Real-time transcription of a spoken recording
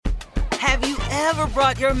Have you ever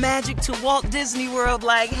brought your magic to Walt Disney World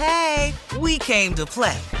like, hey, we came to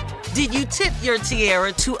play? Did you tip your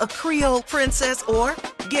tiara to a Creole princess or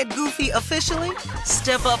get goofy officially?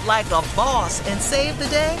 Step up like a boss and save the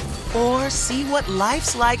day? Or see what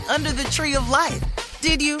life's like under the tree of life?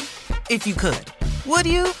 Did you? If you could. Would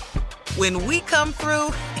you? When we come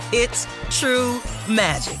through, it's true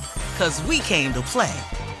magic. 'Cause we came to play.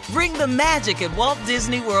 Bring the magic at Walt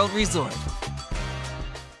Disney World Resort.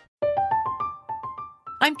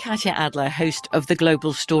 I'm Katya Adler, host of The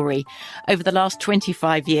Global Story. Over the last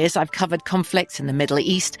 25 years, I've covered conflicts in the Middle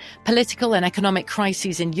East, political and economic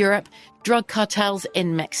crises in Europe, drug cartels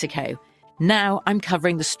in Mexico. Now I'm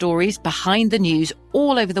covering the stories behind the news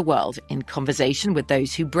all over the world in conversation with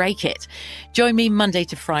those who break it. Join me Monday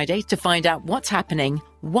to Friday to find out what's happening,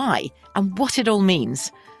 why, and what it all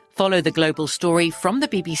means. Follow The Global Story from the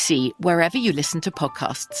BBC wherever you listen to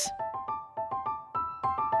podcasts.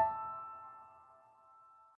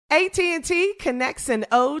 AT&T connects an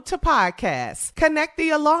ode to podcasts. Connect the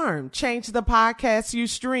alarm. Change the podcast you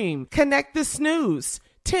stream. Connect the snooze.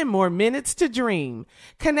 10 more minutes to dream.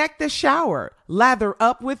 Connect the shower. Lather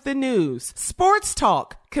up with the news. Sports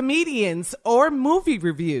talk, comedians, or movie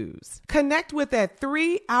reviews. Connect with that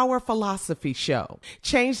 3-hour philosophy show.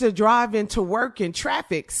 Change the drive into work in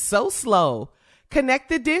traffic so slow. Connect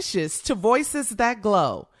the dishes to voices that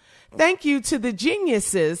glow. Thank you to the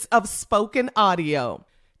geniuses of spoken audio.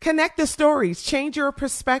 Connect the stories, change your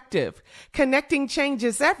perspective. Connecting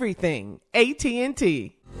changes everything.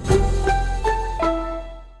 AT&T.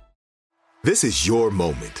 This is your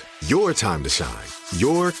moment, your time to shine,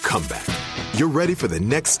 your comeback. You're ready for the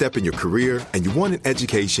next step in your career, and you want an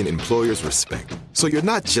education employers respect. So you're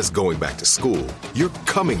not just going back to school, you're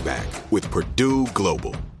coming back with Purdue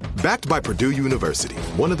Global. Backed by Purdue University,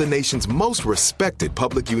 one of the nation's most respected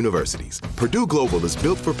public universities, Purdue Global is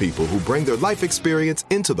built for people who bring their life experience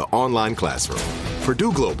into the online classroom.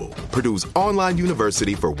 Purdue Global, Purdue's online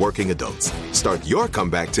university for working adults. Start your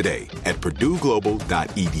comeback today at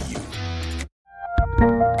purdueglobal.edu.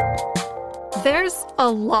 There's a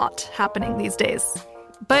lot happening these days,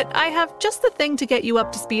 but I have just the thing to get you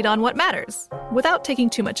up to speed on what matters without taking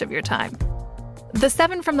too much of your time. The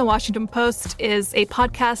 7 from the Washington Post is a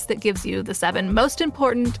podcast that gives you the 7 most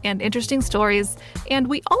important and interesting stories, and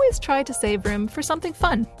we always try to save room for something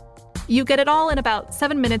fun. You get it all in about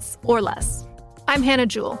 7 minutes or less. I'm Hannah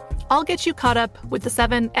Jewell. I'll get you caught up with the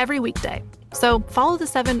 7 every weekday. So follow the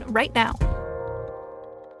 7 right now.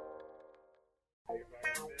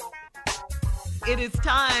 It is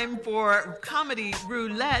time for Comedy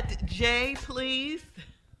Roulette. Jay, please.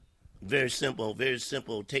 Very simple, very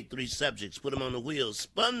simple. Take 3 subjects, put them on the wheel,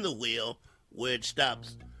 spun the wheel where it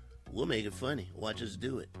stops. We'll make it funny. Watch us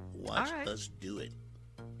do it. Watch us do it.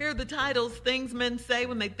 Here are the titles. Things men say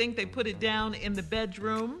when they think they put it down in the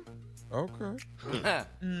bedroom. Okay.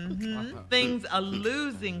 Things a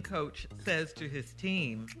losing coach says to his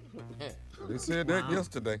team. They said that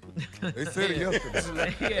yesterday. They said it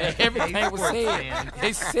yesterday. Yeah, everything was said.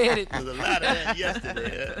 They said it. There's a lot of that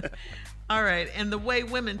yesterday. All right, and the way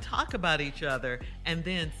women talk about each other and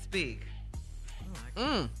then speak.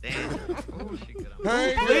 Oh, I can't stand it. Oh, she could have.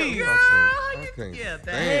 Hey, please. girl. I can't Yeah,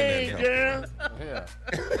 Hey, girl. Yeah.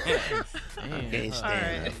 I can't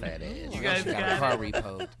stand that fat ass. You guys got a car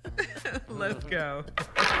repoed. Let's go.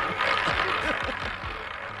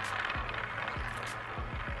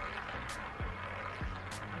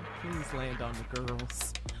 Please land on the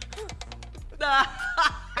girls.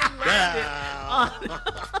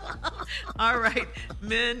 All right,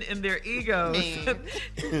 men and their egos.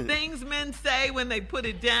 Things men say when they put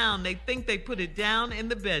it down. They think they put it down in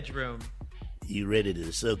the bedroom. You ready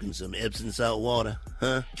to soak in some Epsom salt water?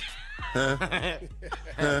 Huh?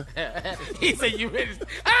 He said you ready to...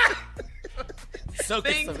 Soak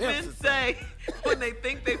in Things some men Epsom. say when they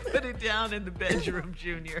think they put it down in the bedroom,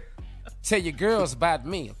 Junior. Tell your girls about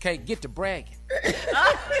me, okay? Get to bragging.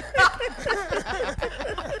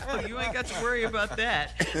 Oh, you ain't got to worry about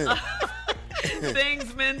that.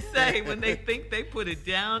 Things men say when they think they put it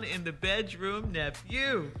down in the bedroom,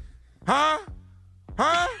 nephew. Huh?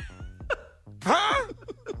 Huh? Huh?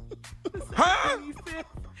 Huh? He said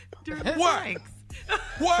during the What? pranks.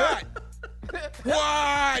 What?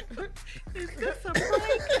 What? Is this a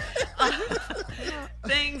prank?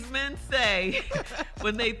 Things men say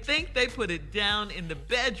when they think they put it down in the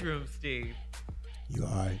bedroom, Steve. You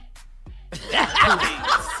all right?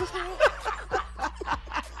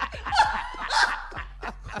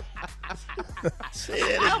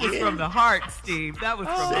 That was from the heart, Steve. That was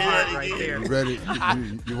from the heart right there. You ready?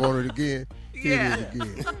 You want it again? Yeah. Hit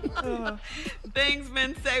it again. Things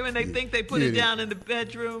men say when they think they put it down in the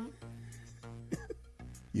bedroom.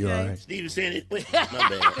 You all right? Steve is saying it. Wait, my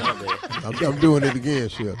bad. I'm doing it again,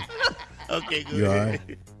 Shirley. Okay, good. You all right?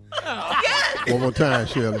 Yes. One more time,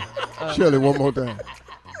 Shirley. Shirley, one more time.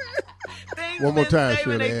 Things One more men time, say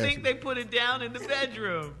when Shirley. they think they put it down in the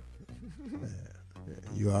bedroom.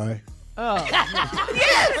 You all right? Oh.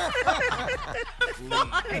 Yes.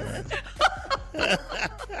 Fine.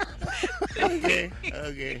 Okay.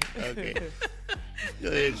 Go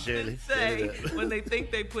ahead, Shirley. Say when they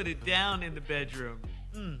think they put it down in the bedroom.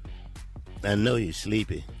 I know you're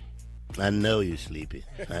sleepy. I know.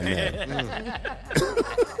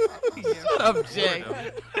 Shut up, Jay.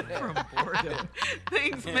 From boredom.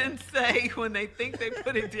 Things men say when they think they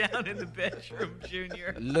put it down in the bedroom,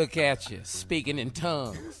 Junior. Look at you, speaking in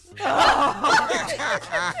tongues.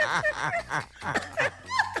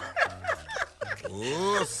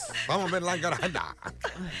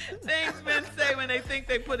 Things men say when they think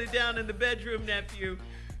they put it down in the bedroom, nephew.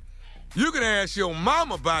 You can ask your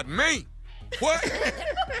mom about me. What?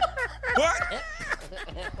 What?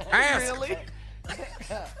 Ask. Really?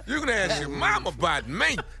 You can ask your mom about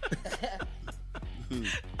me.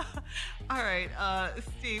 All right,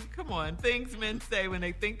 Steve, come on. Things men say when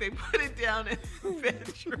they think they put it down in the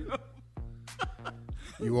bedroom.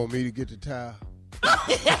 You want me to get the towel?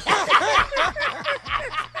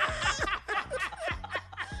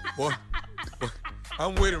 Boy,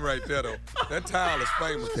 I'm with him right there, though. That towel is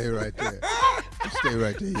famous. Stay right there. Stay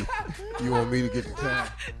right there. You want me to get the towel?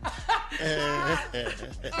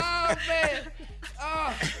 Oh, man.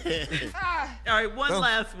 Oh. All right, one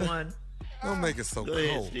last one. Don't make it so Go cold.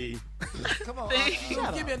 ahead, Steve. Come on. Steve,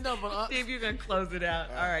 Give me a number. Steve, you're going to close it out.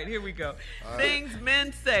 All right, here we go. Things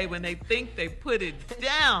men say when they think they put it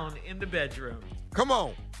down in the bedroom. Come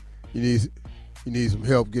on. You need some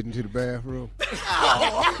help getting to the bathroom?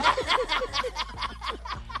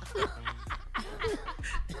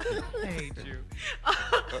 Hate you.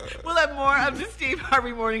 We'll have more of the Steve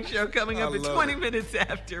Harvey Morning Show coming up at 20 minutes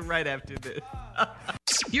right after this.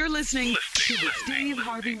 You're listening to the Steve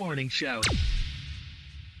Harvey Morning Show.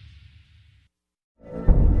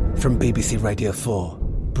 From BBC Radio 4,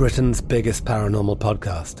 Britain's biggest paranormal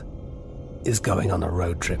podcast is going on a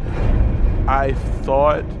road trip. I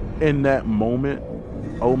thought in that moment,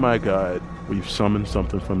 oh my God, we've summoned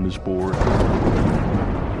something from this board.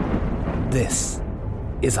 This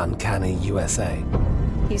is Uncanny USA.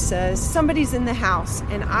 He says, somebody's in the house,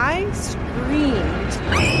 and I screamed.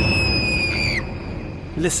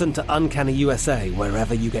 Listen to Uncanny USA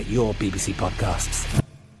wherever you get your BBC podcasts,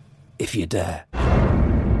 if you dare.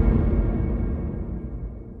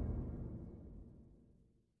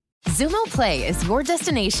 Xumo Play is your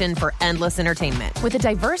destination for endless entertainment. With a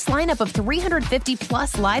diverse lineup of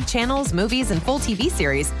 350-plus live channels, movies, and full TV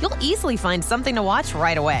series, you'll easily find something to watch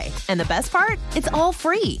right away. And the best part? It's all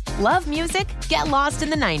free. Love music? Get lost in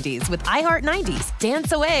the 90s with iHeart 90s,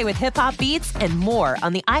 dance away with hip-hop beats, and more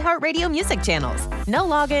on the iHeartRadio music channels. No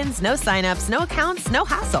logins, no signups, no accounts, no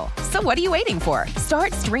hassle. So what are you waiting for?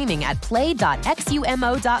 Start streaming at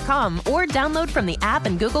play.xumo.com or download from the app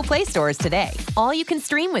and Google Play stores today. All you can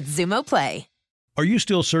stream with Xumo Play. Are you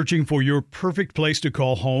still searching for your perfect place to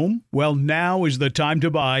call home? Well, now is the time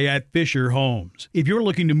to buy at Fisher Homes. If you're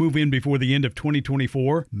looking to move in before the end of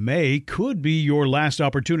 2024, May could be your last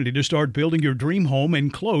opportunity to start building your dream home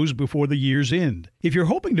and close before the year's end. If you're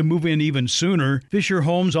hoping to move in even sooner, Fisher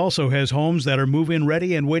Homes also has homes that are move-in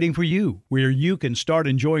ready and waiting for you, where you can start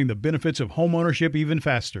enjoying the benefits of homeownership even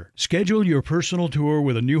faster. Schedule your personal tour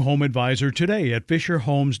with a new home advisor today at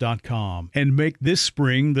FisherHomes.com and make this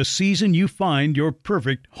spring the season you find your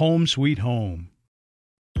perfect home sweet home.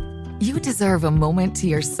 You deserve a moment to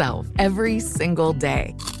yourself every single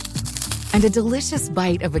day. And a delicious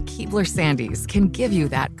bite of a Keebler Sandies can give you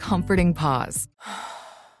that comforting pause.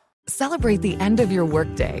 Celebrate the end of your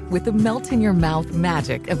workday with the melt-in-your-mouth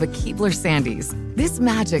magic of a Keebler Sandies. This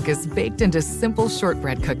magic is baked into simple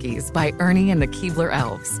shortbread cookies by Ernie and the Keebler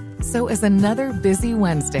Elves. So as another busy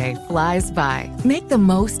Wednesday flies by, make the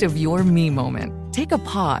most of your me moment. Take a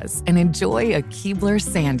pause and enjoy a Keebler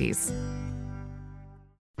Sandies.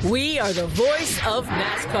 We are the voice of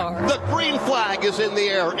NASCAR. The green flag is in the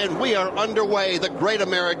air, and we are underway. The great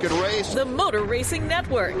American race. The Motor Racing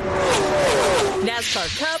Network.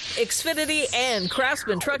 NASCAR Cup, Xfinity, and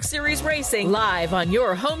Craftsman Truck Series Racing live on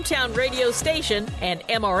your hometown radio station and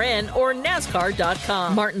MRN or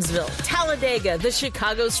NASCAR.com. Martinsville, Talladega, the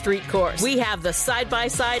Chicago Street Course. We have the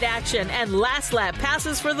side-by-side action and last lap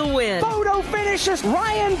passes for the win. Photo finishes.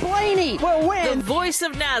 Ryan Blaney will win. The voice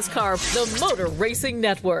of NASCAR, the Motor Racing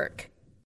Network.